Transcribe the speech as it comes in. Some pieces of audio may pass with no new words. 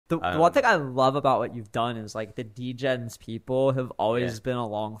The one thing I love about what you've done is like the Degenz people have always been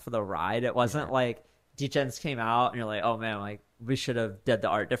along for the ride. It wasn't like Degenz came out and you're like, oh man, like we should have did the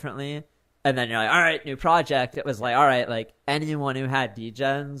art differently. And then you're like, all right, new project. It was like, all right, like anyone who had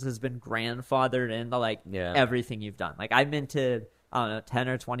Degenz has been grandfathered into like everything you've done. Like I minted, I don't know, 10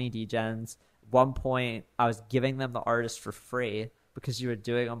 or 20 Degenz. One point I was giving them the artist for free because you were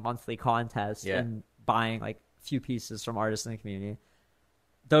doing a monthly contest and buying like a few pieces from artists in the community.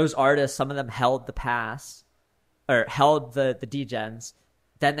 Those artists, some of them held the pass or held the Degenz.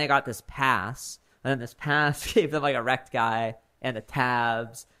 Then they got this pass, and then this pass gave them like a Rektguy and the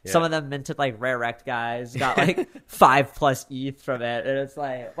tabs. Some of them minted like rare Rektguys, got like 5+ ETH from it. And it's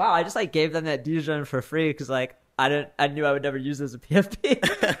like, wow, I just like gave them that Degenz for free because like I knew I would never use it as a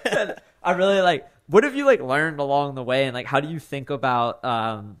PFP. And I really like, what have you like learned along the way? And like, how do you think about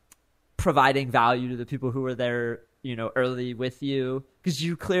providing value to the people who were there, you know, early with you? Because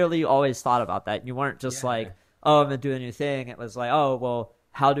you clearly always thought about that. You weren't just like, oh, I'm going to do a new thing. It was like, oh, well,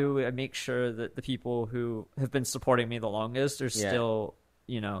 how do I make sure that the people who have been supporting me the longest are still,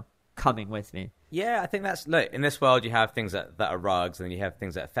 you know, coming with me? Yeah, I think that's, look, in this world, you have things that are rugs and you have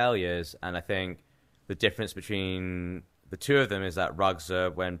things that are failures. And I think the difference between the two of them is that rugs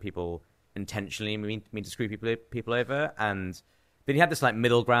are when people intentionally mean to screw people over. And then you have this like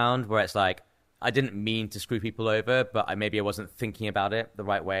middle ground where it's like, I didn't mean to screw people over, but maybe I wasn't thinking about it the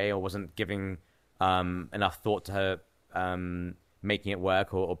right way or wasn't giving enough thought to making it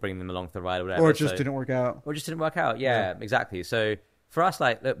work or bringing them along for the ride or whatever. Or it just didn't work out. Or just didn't work out. Yeah, exactly. So for us,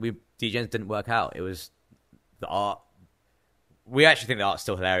 like, look, Degenz didn't work out. It was the art. We actually think the art's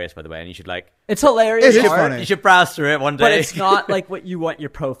still hilarious, by the way, and you should like... It's hilarious. You should browse through it one day. But it's not like what you want your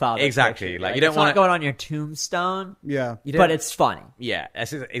profile to exactly. picture, Like right? you don't it's want not going on your tombstone. Yeah. But it's funny. Yeah,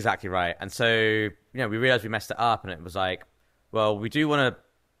 that's exactly right. And so, you know, we realized we messed it up, and it was like, well, we do want to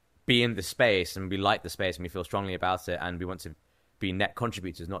be in the space, and we like the space, and we feel strongly about it, and we want to be net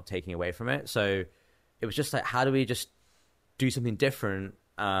contributors, not taking away from it. So it was just like, how do we just do something different,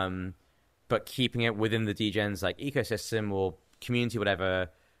 but keeping it within the Degenz like ecosystem or community, whatever,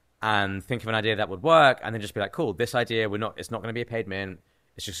 and think of an idea that would work, and then just be like, cool, this idea, it's not going to be a paid mint.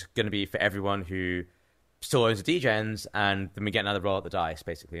 It's just going to be for everyone who still owns a Degenz, and then we get another roll at the dice,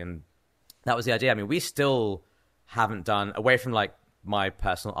 basically. And that was the idea. I mean, we still haven't done, away from like my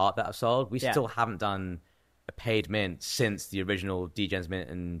personal art that I've sold, we still haven't done a paid mint since the original Degenz mint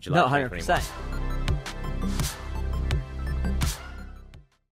in July. No, 100%.